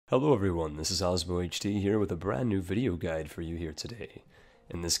Hello everyone, this is AlzaboHD here with a brand new video guide for you here today.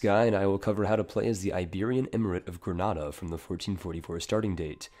 In this guide, I will cover how to play as the Iberian Emirate of Granada from the 1444 starting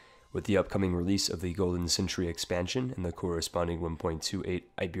date. With the upcoming release of the Golden Century expansion and the corresponding 1.28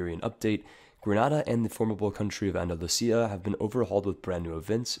 Iberian update, Granada and the formidable country of Andalusia have been overhauled with brand new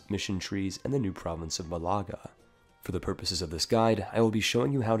events, mission trees, and the new province of Malaga. For the purposes of this guide, I will be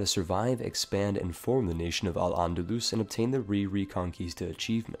showing you how to survive, expand, and form the nation of Al-Andalus and obtain the rereconquista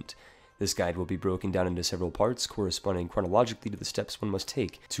achievement. This guide will be broken down into several parts, corresponding chronologically to the steps one must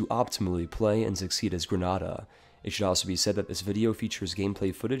take to optimally play and succeed as Granada. It should also be said that this video features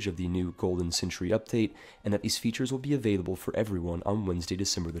gameplay footage of the new Golden Century update, and that these features will be available for everyone on Wednesday,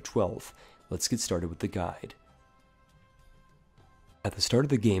 December the 12th. Let's get started with the guide. At the start of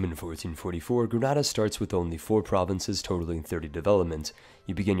the game in 1444, Granada starts with only 4 provinces totaling 30 development.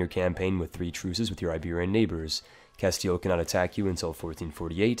 You begin your campaign with 3 truces with your Iberian neighbors. Castile cannot attack you until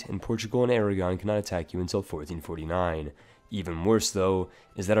 1448, and Portugal and Aragon cannot attack you until 1449. Even worse, though,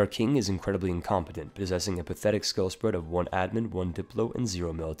 is that our king is incredibly incompetent, possessing a pathetic skill spread of 1 admin, 1 diplo, and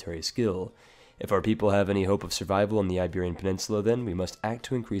 0 military skill. If our people have any hope of survival on the Iberian Peninsula, then we must act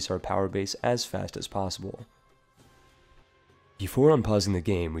to increase our power base as fast as possible. Before unpausing the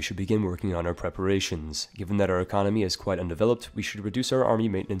game, we should begin working on our preparations. Given that our economy is quite undeveloped, we should reduce our army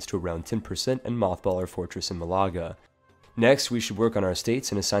maintenance to around 10% and mothball our fortress in Malaga. Next, we should work on our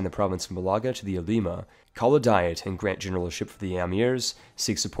states and assign the province of Malaga to the Ulema, call a diet and grant generalship for the emirs,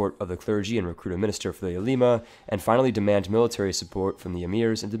 seek support of the clergy and recruit a minister for the Ulema, and finally demand military support from the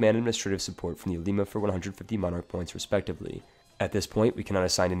emirs and demand administrative support from the Ulema for 150 monarch points respectively. At this point, we cannot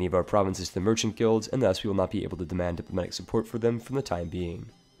assign any of our provinces to the merchant guilds, and thus we will not be able to demand diplomatic support for them for the time being.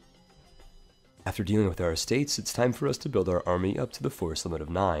 After dealing with our estates, it's time for us to build our army up to the force limit of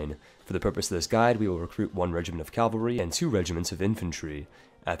 9. For the purpose of this guide, we will recruit 1 regiment of cavalry and 2 regiments of infantry.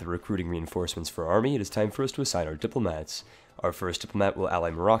 After recruiting reinforcements for our army, it is time for us to assign our diplomats. Our first diplomat will ally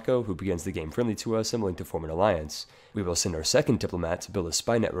Morocco, who begins the game friendly to us and willing to form an alliance. We will send our second diplomat to build a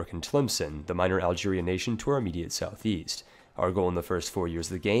spy network in Tlemcen, the minor Algerian nation to our immediate southeast. Our goal in the first 4 years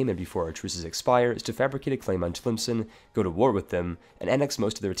of the game, and before our truces expire, is to fabricate a claim on Tlemcen, go to war with them, and annex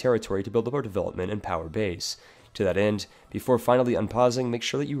most of their territory to build up our development and power base. To that end, before finally unpausing, make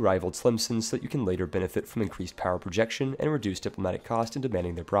sure that you rival Tlemcen so that you can later benefit from increased power projection and reduce diplomatic cost in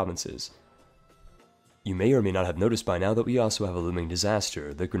demanding their provinces. You may or may not have noticed by now that we also have a looming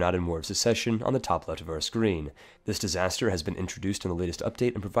disaster, the Granadan War of Secession, on the top left of our screen. This disaster has been introduced in the latest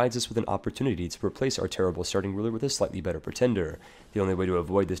update and provides us with an opportunity to replace our terrible starting ruler with a slightly better pretender. The only way to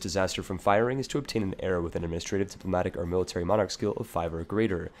avoid this disaster from firing is to obtain an heir with an administrative, diplomatic, or military monarch skill of 5 or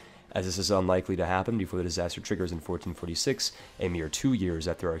greater. As this is unlikely to happen before the disaster triggers in 1446, a mere 2 years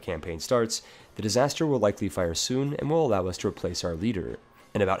after our campaign starts, the disaster will likely fire soon and will allow us to replace our leader.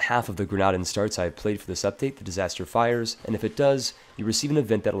 In about half of the Granadan starts I have played for this update, the disaster fires, and if it does, you receive an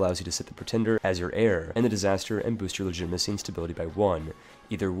event that allows you to set the pretender as your heir in the disaster and boost your legitimacy and stability by 1.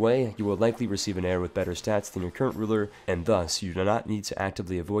 Either way, you will likely receive an heir with better stats than your current ruler, and thus you do not need to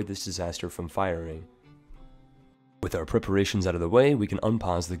actively avoid this disaster from firing. With our preparations out of the way, we can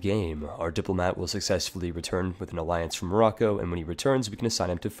unpause the game. Our diplomat will successfully return with an alliance from Morocco, and when he returns, we can assign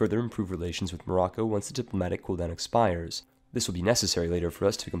him to further improve relations with Morocco once the diplomatic cooldown expires. This will be necessary later for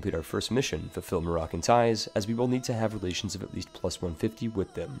us to complete our first mission, fulfill Moroccan ties, as we will need to have relations of at least plus 150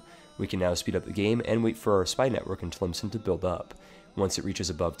 with them. We can now speed up the game and wait for our spy network in Tlemcen to build up. Once it reaches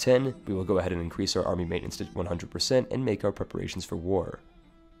above 10, we will go ahead and increase our army maintenance to 100% and make our preparations for war.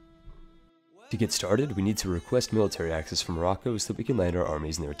 To get started, we need to request military access from Morocco so that we can land our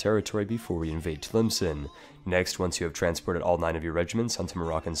armies in their territory before we invade Tlemcen. Next, once you have transported all 9 of your regiments onto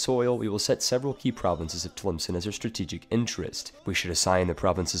Moroccan soil, we will set several key provinces of Tlemcen as our strategic interest. We should assign the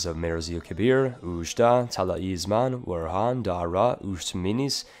provinces of Merzil Kebir, Oujda, Tala Izman, Warhan, Dara,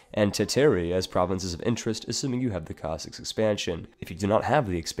 Oujtminis, and Teteri as provinces of interest, assuming you have the Cossacks expansion. If you do not have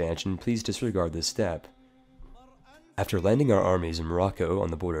the expansion, please disregard this step. After landing our armies in Morocco on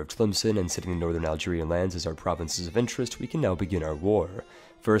the border of Tlemcen and setting the northern Algerian lands as our provinces of interest, we can now begin our war.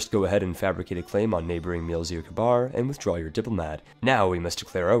 First, go ahead and fabricate a claim on neighboring Merzil Kebir and withdraw your diplomat. Now we must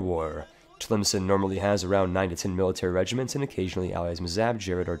declare our war. Tlemcen normally has around 9 to 10 military regiments and occasionally allies Mazab,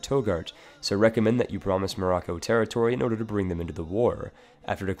 Jared, or Togart, so recommend that you promise Morocco territory in order to bring them into the war.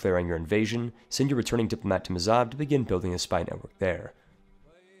 After declaring your invasion, send your returning diplomat to Mazab to begin building a spy network there.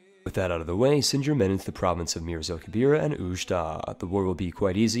 With that out of the way, send your men into the province of Merzil Kebir and Oujda. The war will be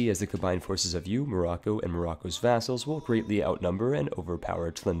quite easy as the combined forces of you, Morocco, and Morocco's vassals will greatly outnumber and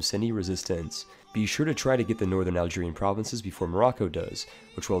overpower Tlemceni resistance. Be sure to try to get the northern Algerian provinces before Morocco does,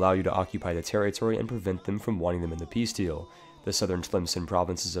 which will allow you to occupy the territory and prevent them from wanting them in the peace deal. The southern Tlemcen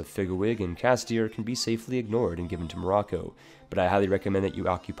provinces of Figuig and Casdir can be safely ignored and given to Morocco, but I highly recommend that you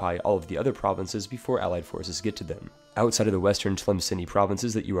occupy all of the other provinces before allied forces get to them. Outside of the western Tlemceni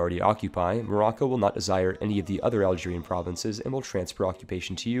provinces that you already occupy, Morocco will not desire any of the other Algerian provinces and will transfer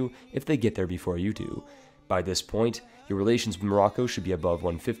occupation to you if they get there before you do. By this point, your relations with Morocco should be above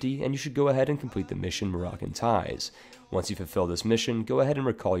 150, and you should go ahead and complete the mission Moroccan Ties. Once you fulfill this mission, go ahead and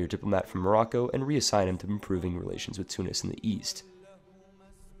recall your diplomat from Morocco and reassign him to improving relations with Tunis in the east.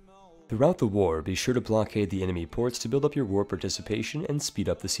 Throughout the war, be sure to blockade the enemy ports to build up your war participation and speed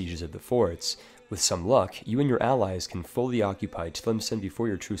up the sieges of the forts. With some luck, you and your allies can fully occupy Tlemcen before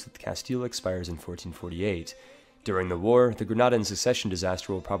your truce with Castile expires in 1448. During the war, the Granadan succession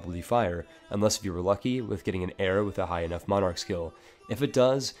disaster will probably fire, unless if you were lucky with getting an heir with a high enough monarch skill. If it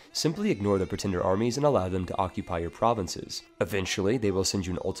does, simply ignore the pretender armies and allow them to occupy your provinces. Eventually, they will send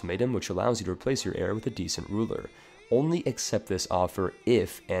you an ultimatum which allows you to replace your heir with a decent ruler. Only accept this offer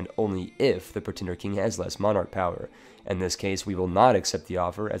if, and only if, the pretender king has less monarch power. In this case, we will not accept the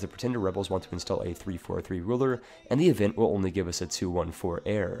offer, as the pretender rebels want to install a 343 ruler, and the event will only give us a 214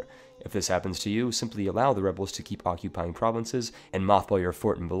 heir. If this happens to you, simply allow the rebels to keep occupying provinces, and mothball your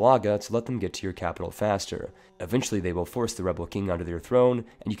fort in Balaga to let them get to your capital faster. Eventually they will force the rebel king onto their throne,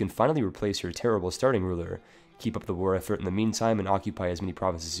 and you can finally replace your terrible starting ruler. Keep up the war effort in the meantime and occupy as many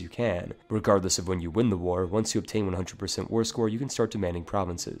provinces as you can. Regardless of when you win the war, once you obtain 100% war score, you can start demanding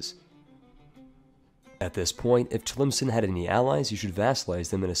provinces. At this point, if Tlemcen had any allies, you should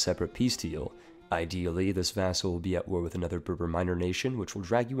vassalize them in a separate peace deal. Ideally, this vassal will be at war with another Berber minor nation, which will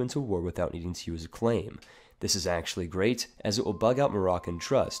drag you into war without needing to use a claim. This is actually great, as it will bug out Moroccan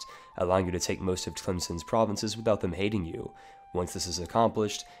trust, allowing you to take most of Tlemcen's provinces without them hating you. Once this is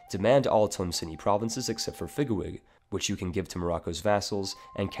accomplished, demand all Tlemceni provinces except for Figuig, which you can give to Morocco's vassals,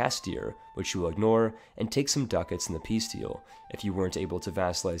 and Casdir, which you will ignore, and take some ducats in the peace deal. If you weren't able to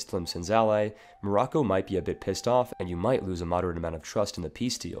vassalize Tlemcen's ally, Morocco might be a bit pissed off, and you might lose a moderate amount of trust in the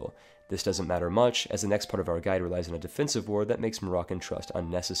peace deal. This doesn't matter much, as the next part of our guide relies on a defensive war that makes Moroccan trust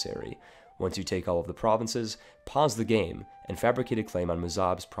unnecessary. Once you take all of the provinces, pause the game, and fabricate a claim on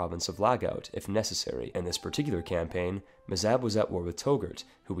Mazab's province of Lagout, if necessary. In this particular campaign, Mazab was at war with Togurt,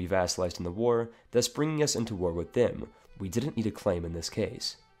 who we vassalized in the war, thus bringing us into war with them. We didn't need a claim in this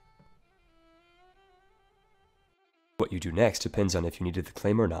case. What you do next depends on if you needed the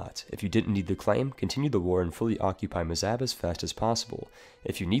claim or not. If you didn't need the claim, continue the war and fully occupy Mazab as fast as possible.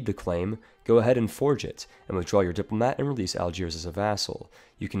 If you need the claim, go ahead and forge it, and withdraw your diplomat and release Algiers as a vassal.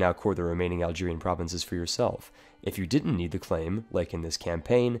 You can now core the remaining Algerian provinces for yourself. If you didn't need the claim, like in this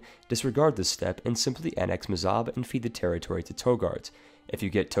campaign, disregard this step and simply annex Mazab and feed the territory to Togart. If you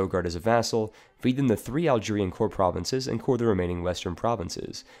get Togart as a vassal, feed them the 3 Algerian core provinces and core the remaining western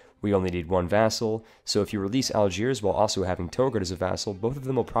provinces. We only need 1 vassal, so if you release Algiers while also having Togart as a vassal, both of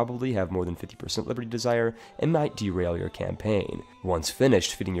them will probably have more than 50% liberty desire and might derail your campaign. Once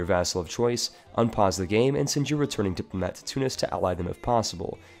finished feeding your vassal of choice, unpause the game and send your returning diplomat to Tunis to ally them if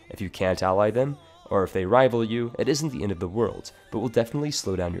possible. If you can't ally them, or if they rival you, it isn't the end of the world, but will definitely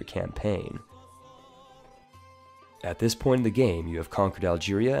slow down your campaign. At this point in the game, you have conquered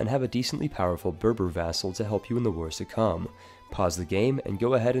Algeria and have a decently powerful Berber vassal to help you in the wars to come. Pause the game and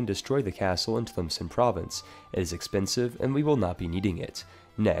go ahead and destroy the castle in Tlemcen province. It is expensive and we will not be needing it.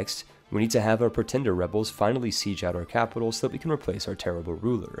 Next, we need to have our pretender rebels finally siege out our capital so that we can replace our terrible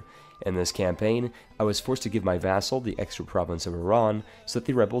ruler. In this campaign, I was forced to give my vassal the extra province of Baran so that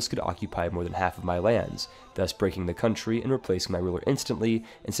the rebels could occupy more than half of my lands, thus breaking the country and replacing my ruler instantly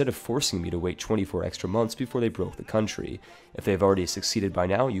instead of forcing me to wait 24 extra months before they broke the country. If they have already succeeded by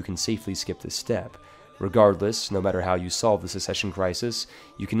now, you can safely skip this step. Regardless, no matter how you solve the succession crisis,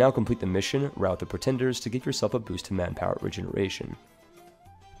 you can now complete the mission, rout the pretenders to give yourself a boost to manpower regeneration.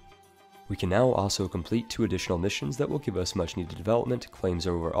 We can now also complete 2 additional missions that will give us much needed development, claims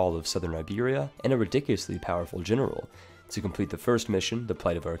over all of southern Iberia, and a ridiculously powerful general. To complete the first mission, the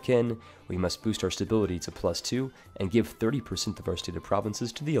Plight of our Kin, we must boost our stability to +2 and give 30% of our stated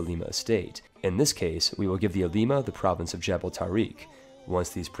provinces to the Alima estate. In this case, we will give the Alima the province of Jabal Tariq.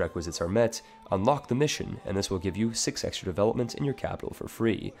 Once these prerequisites are met, unlock the mission, and this will give you 6 extra developments in your capital for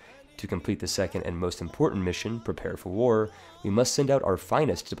free. To complete the second and most important mission, Prepare for War, we must send out our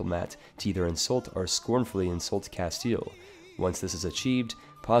finest diplomat to either insult or scornfully insult Castile. Once this is achieved,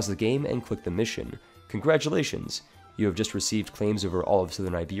 pause the game and click the mission. Congratulations! You have just received claims over all of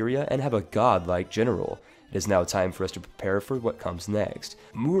southern Iberia and have a godlike general. It is now time for us to prepare for what comes next.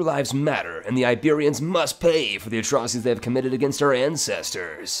 More lives matter, and the Iberians must pay for the atrocities they have committed against our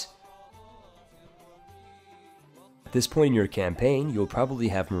ancestors. At At this point in your campaign, you'll probably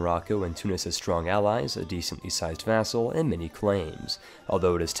have Morocco and Tunis as strong allies, a decently sized vassal, and many claims.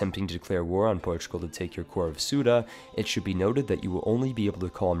 Although it is tempting to declare war on Portugal to take your core of Ceuta, it should be noted that you will only be able to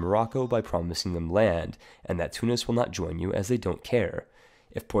call on Morocco by promising them land, and that Tunis will not join you as they don't care.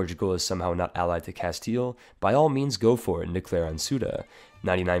 If Portugal is somehow not allied to Castile, by all means go for it and declare on Ceuta.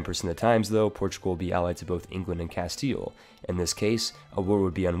 99% of the times, though, Portugal will be allied to both England and Castile. In this case, a war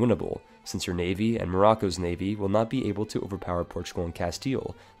would be unwinnable, since your navy and Morocco's navy will not be able to overpower Portugal and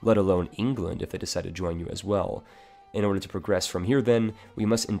Castile, let alone England if they decide to join you as well. In order to progress from here then, we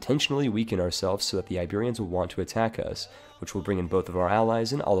must intentionally weaken ourselves so that the Iberians will want to attack us, which will bring in both of our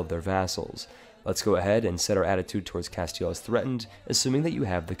allies and all of their vassals. Let's go ahead and set our attitude towards Castile as threatened, assuming that you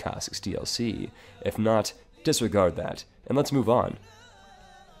have the Cossacks DLC. If not, disregard that, and let's move on.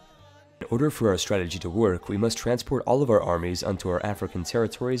 In order for our strategy to work, we must transport all of our armies onto our African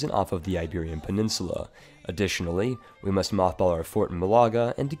territories and off of the Iberian Peninsula. Additionally, we must mothball our fort in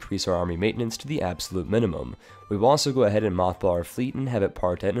Malaga and decrease our army maintenance to the absolute minimum. We will also go ahead and mothball our fleet and have it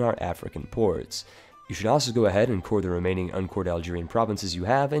parked in our African ports. You should also go ahead and core the remaining uncored Algerian provinces you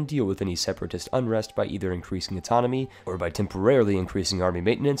have and deal with any separatist unrest by either increasing autonomy or by temporarily increasing army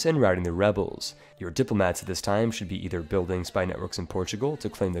maintenance and routing the rebels. Your diplomats at this time should be either building spy networks in Portugal to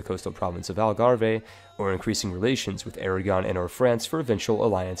claim the coastal province of Algarve, or increasing relations with Aragon and or France for eventual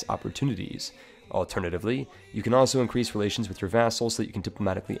alliance opportunities. Alternatively, you can also increase relations with your vassals so that you can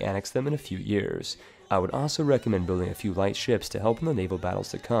diplomatically annex them in a few years. I would also recommend building a few light ships to help in the naval battles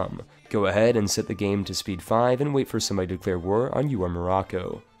to come. Go ahead and set the game to speed 5 and wait for somebody to declare war on you or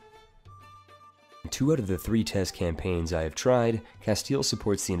Morocco. In 2 out of the 3 test campaigns I have tried, Castile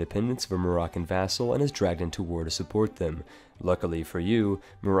supports the independence of a Moroccan vassal and is dragged into war to support them. Luckily for you,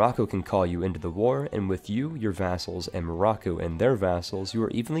 Morocco can call you into the war, and with you, your vassals, and Morocco and their vassals, you are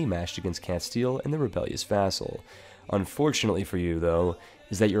evenly matched against Castile and the rebellious vassal. Unfortunately for you, though,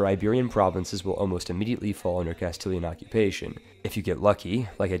 is that your Iberian provinces will almost immediately fall under Castilian occupation. If you get lucky,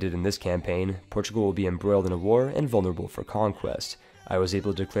 like I did in this campaign, Portugal will be embroiled in a war and vulnerable for conquest. I was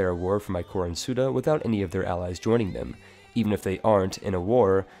able to declare a war for my core in Ceuta without any of their allies joining them. Even if they aren't in a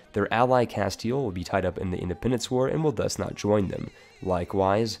war, their ally Castile will be tied up in the independence war and will thus not join them.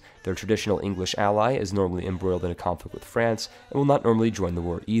 Likewise, their traditional English ally is normally embroiled in a conflict with France and will not normally join the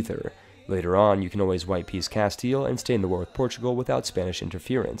war either. Later on, you can always white peace Castile and stay in the war with Portugal without Spanish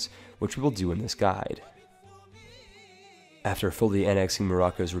interference, which we will do in this guide. After fully annexing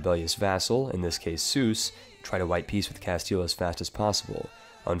Morocco's rebellious vassal, in this case Sousse, try to white peace with Castile as fast as possible.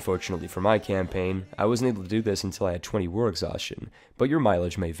 Unfortunately for my campaign, I wasn't able to do this until I had 20 war exhaustion, but your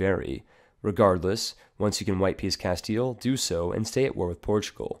mileage may vary. Regardless, once you can white peace Castile, do so and stay at war with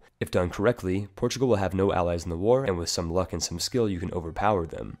Portugal. If done correctly, Portugal will have no allies in the war, and with some luck and some skill you can overpower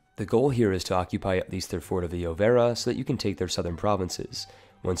them. The goal here is to occupy at least their fort of Villovera so that you can take their southern provinces.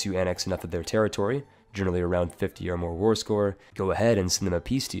 Once you annex enough of their territory, generally around 50 or more war score, go ahead and send them a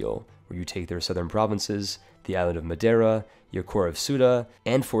peace deal, where you take their southern provinces, the island of Madeira, your core of Ceuta,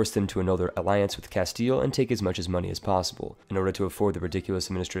 and force them to annul their alliance with Castile and take as much as money as possible. In order to afford the ridiculous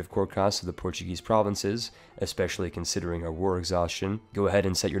administrative court costs of the Portuguese provinces, especially considering our war exhaustion, go ahead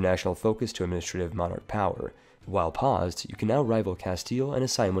and set your national focus to administrative monarch power. While paused, you can now rival Castile and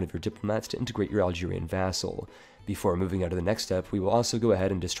assign one of your diplomats to integrate your Algerian vassal. Before moving on to the next step, we will also go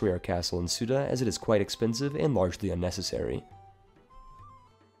ahead and destroy our castle in Ceuta, as it is quite expensive and largely unnecessary.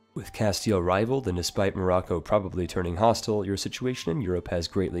 With Castile rivaled, and despite Morocco probably turning hostile, your situation in Europe has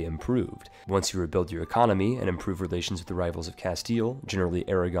greatly improved. Once you rebuild your economy and improve relations with the rivals of Castile, generally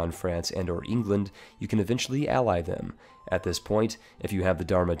Aragon, France, and or England, you can eventually ally them. At this point, if you have the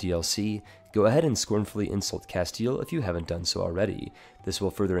Dharma DLC, go ahead and scornfully insult Castile if you haven't done so already. This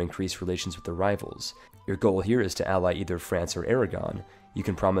will further increase relations with the rivals. Your goal here is to ally either France or Aragon. You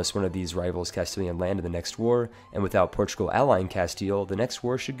can promise one of these rivals Castilian land in the next war, and without Portugal allying Castile, the next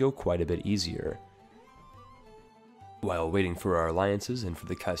war should go quite a bit easier. While waiting for our alliances and for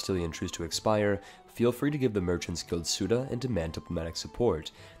the Castilian truce to expire, feel free to give the Merchants Guild Ceuta and demand diplomatic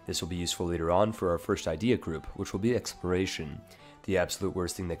support. This will be useful later on for our first idea group, which will be exploration. The absolute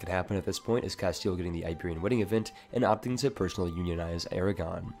worst thing that could happen at this point is Castile getting the Iberian wedding event and opting to personally unionize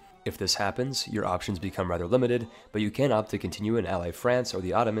Aragon. If this happens, your options become rather limited, but you can opt to continue and ally France or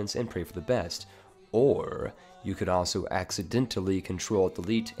the Ottomans and pray for the best. Or, you could also accidentally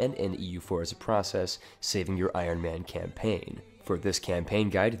Control-Delete and end EU4 as a process, saving your Iron Man campaign. For this campaign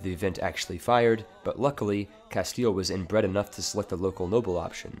guide, the event actually fired, but luckily, Castile was inbred enough to select the local noble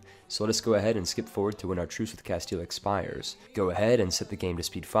option, so let us go ahead and skip forward to when our truce with Castile expires. Go ahead and set the game to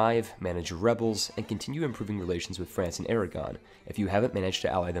speed 5, manage your rebels, and continue improving relations with France and Aragon, if you haven't managed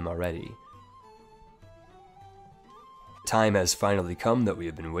to ally them already. Time has finally come that we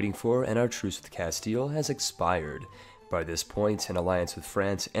have been waiting for, and our truce with Castile has expired. By this point, an alliance with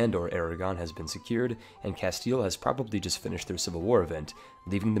France and/or Aragon has been secured, and Castile has probably just finished their civil war event,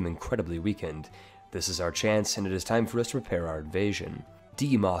 leaving them incredibly weakened. This is our chance, and it is time for us to prepare our invasion.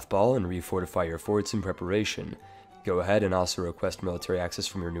 De-mothball and refortify your forts in preparation. Go ahead and also request military access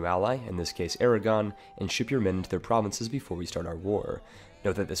from your new ally, in this case Aragon, and ship your men into their provinces before we start our war.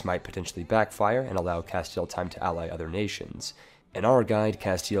 Note that this might potentially backfire and allow Castile time to ally other nations. In our guide,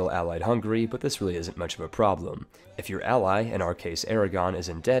 Castile allied Hungary, but this really isn't much of a problem. If your ally, in our case Aragon, is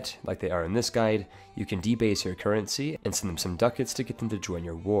in debt, like they are in this guide, you can debase your currency and send them some ducats to get them to join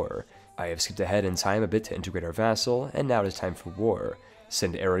your war. I have skipped ahead in time a bit to integrate our vassal, and now it is time for war.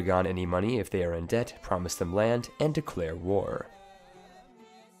 Send Aragon any money if they are in debt, promise them land, and declare war.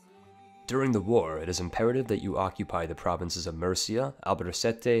 During the war, it is imperative that you occupy the provinces of Murcia,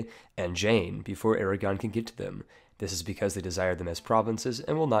 Albacete, and Jaén before Aragon can get to them. This is because they desire them as provinces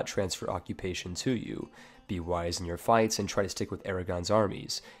and will not transfer occupation to you. Be wise in your fights and try to stick with Aragon's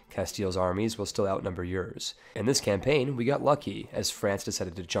armies. Castile's armies will still outnumber yours. In this campaign, we got lucky, as France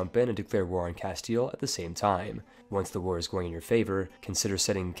decided to jump in and declare war on Castile at the same time. Once the war is going in your favor, consider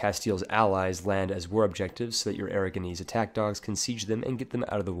setting Castile's allies' land as war objectives so that your Aragonese attack dogs can siege them and get them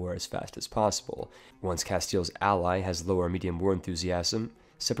out of the war as fast as possible. Once Castile's ally has low or medium war enthusiasm,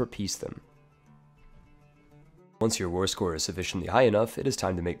 separate peace them. Once your war score is sufficiently high enough, it is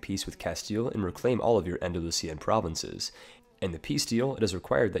time to make peace with Castile and reclaim all of your Andalusian provinces. In the peace deal, it is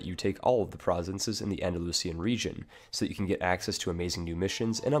required that you take all of the provinces in the Andalusian region, so that you can get access to amazing new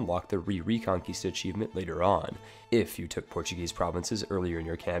missions and unlock the rereconquista achievement later on. If you took Portuguese provinces earlier in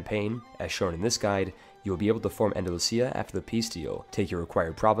your campaign, as shown in this guide, you will be able to form Andalusia after the peace deal, take your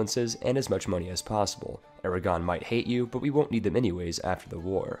required provinces, and as much money as possible. Aragon might hate you, but we won't need them anyways after the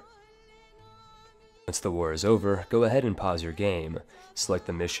war. Once the war is over, go ahead and pause your game. Select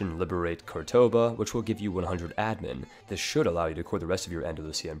the mission Liberate Cordoba, which will give you 100 admin. This should allow you to core the rest of your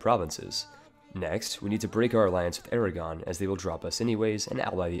Andalusian provinces. Next, we need to break our alliance with Aragon, as they will drop us anyways, and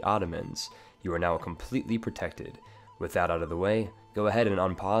ally the Ottomans. You are now completely protected. With that out of the way, go ahead and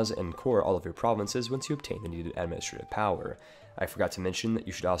unpause and core all of your provinces once you obtain the needed administrative power. I forgot to mention that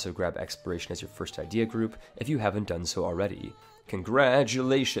you should also grab Exploration as your first idea group if you haven't done so already.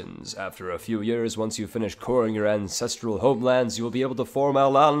 Congratulations! After a few years, once you finish coring your ancestral homelands, you will be able to form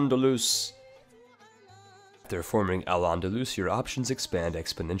Al-Andalus. After forming Al-Andalus, your options expand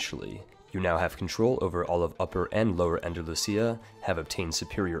exponentially. You now have control over all of Upper and Lower Andalusia, have obtained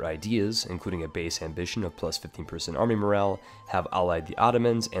superior ideas, including a base ambition of plus 15% army morale, have allied the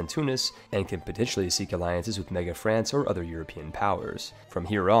Ottomans and Tunis, and can potentially seek alliances with Mega France or other European powers. From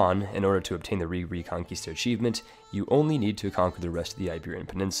here on, in order to obtain the rereconquista achievement, you only need to conquer the rest of the Iberian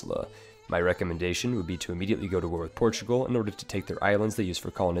Peninsula. My recommendation would be to immediately go to war with Portugal in order to take their islands they use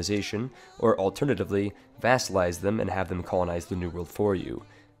for colonization, or alternatively, vassalize them and have them colonize the New World for you.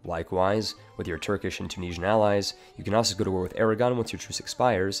 Likewise, with your Turkish and Tunisian allies, you can also go to war with Aragon once your truce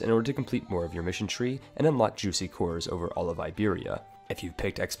expires in order to complete more of your mission tree and unlock juicy cores over all of Iberia. If you've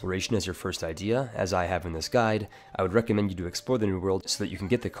picked exploration as your first idea, as I have in this guide, I would recommend you to explore the New World so that you can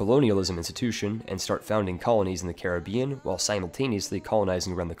get the colonialism institution and start founding colonies in the Caribbean while simultaneously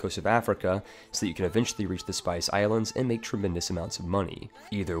colonizing around the coast of Africa so that you can eventually reach the Spice Islands and make tremendous amounts of money.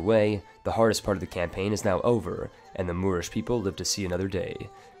 Either way, the hardest part of the campaign is now over, and the Moorish people live to see another day.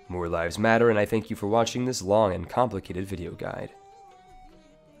 More lives matter, and I thank you for watching this long and complicated video guide.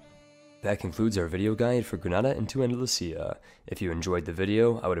 That concludes our video guide for Granada into Andalusia. If you enjoyed the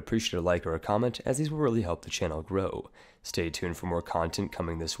video, I would appreciate a like or a comment, as these will really help the channel grow. Stay tuned for more content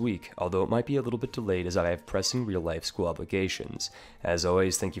coming this week, although it might be a little bit delayed as I have pressing real-life school obligations. As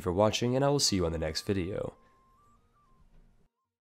always, thank you for watching, and I will see you on the next video.